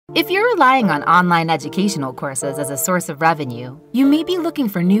If you're relying on online educational courses as a source of revenue, you may be looking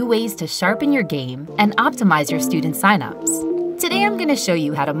for new ways to sharpen your game and optimize your student signups. Today, I'm going to show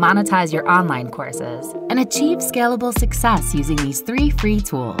you how to monetize your online courses and achieve scalable success using these 3 free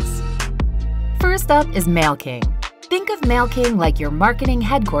tools. First up is MailKing. Think of MailKing like your marketing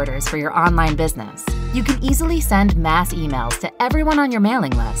headquarters for your online business. You can easily send mass emails to everyone on your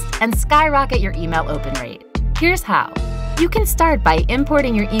mailing list and skyrocket your email open rate. Here's how. You can start by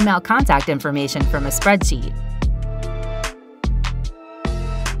importing your email contact information from a spreadsheet.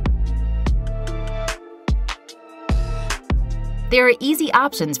 There are easy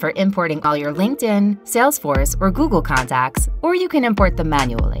options for importing all your LinkedIn, Salesforce, or Google contacts, or you can import them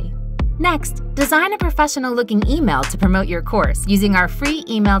manually. Next, design a professional-looking email to promote your course using our free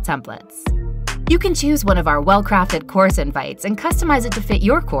email templates. You can choose one of our well-crafted course invites and customize it to fit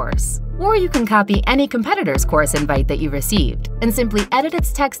your course. Or you can copy any competitor's course invite that you received and simply edit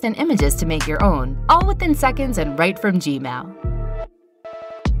its text and images to make your own, all within seconds and right from Gmail.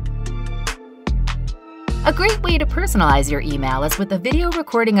 A great way to personalize your email is with a video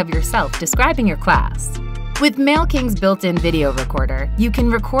recording of yourself describing your class. With MailKing's built-in video recorder, you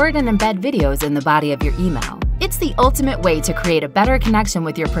can record and embed videos in the body of your email. It's the ultimate way to create a better connection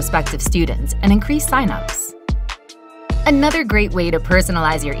with your prospective students and increase signups. Another great way to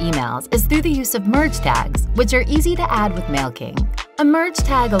personalize your emails is through the use of merge tags, which are easy to add with MailKing. A merge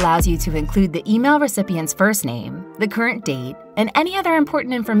tag allows you to include the email recipient's first name, the current date, and any other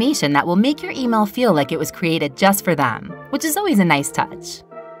important information that will make your email feel like it was created just for them, which is always a nice touch.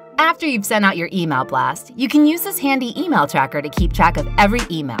 After you've sent out your email blast, you can use this handy email tracker to keep track of every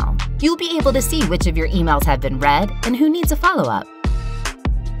email. You'll be able to see which of your emails have been read and who needs a follow-up.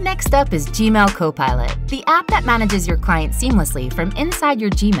 Next up is Gmail Copilot, the app that manages your client seamlessly from inside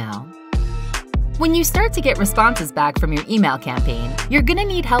your Gmail. When you start to get responses back from your email campaign, you're going to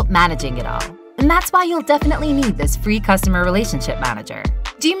need help managing it all. And that's why you'll definitely need this free customer relationship manager.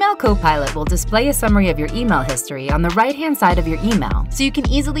 Gmail Copilot will display a summary of your email history on the right-hand side of your email, so you can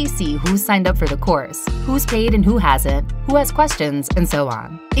easily see who's signed up for the course, who's paid and who hasn't, who has questions, and so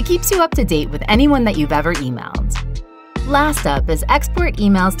on. It keeps you up to date with anyone that you've ever emailed. Last up is Export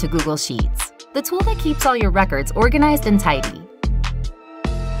Emails to Google Sheets, the tool that keeps all your records organized and tidy.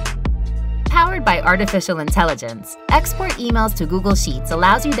 Powered by artificial intelligence, Export Emails to Google Sheets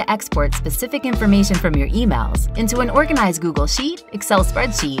allows you to export specific information from your emails into an organized Google Sheet, Excel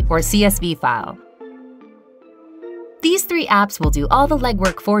spreadsheet, or CSV file. These 3 apps will do all the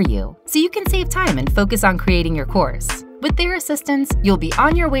legwork for you, so you can save time and focus on creating your course. With their assistance, you'll be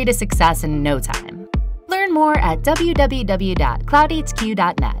on your way to success in no time. Learn more at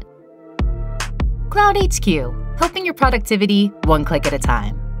www.cloudhq.net. CloudHQ, helping your productivity one click at a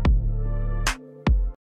time.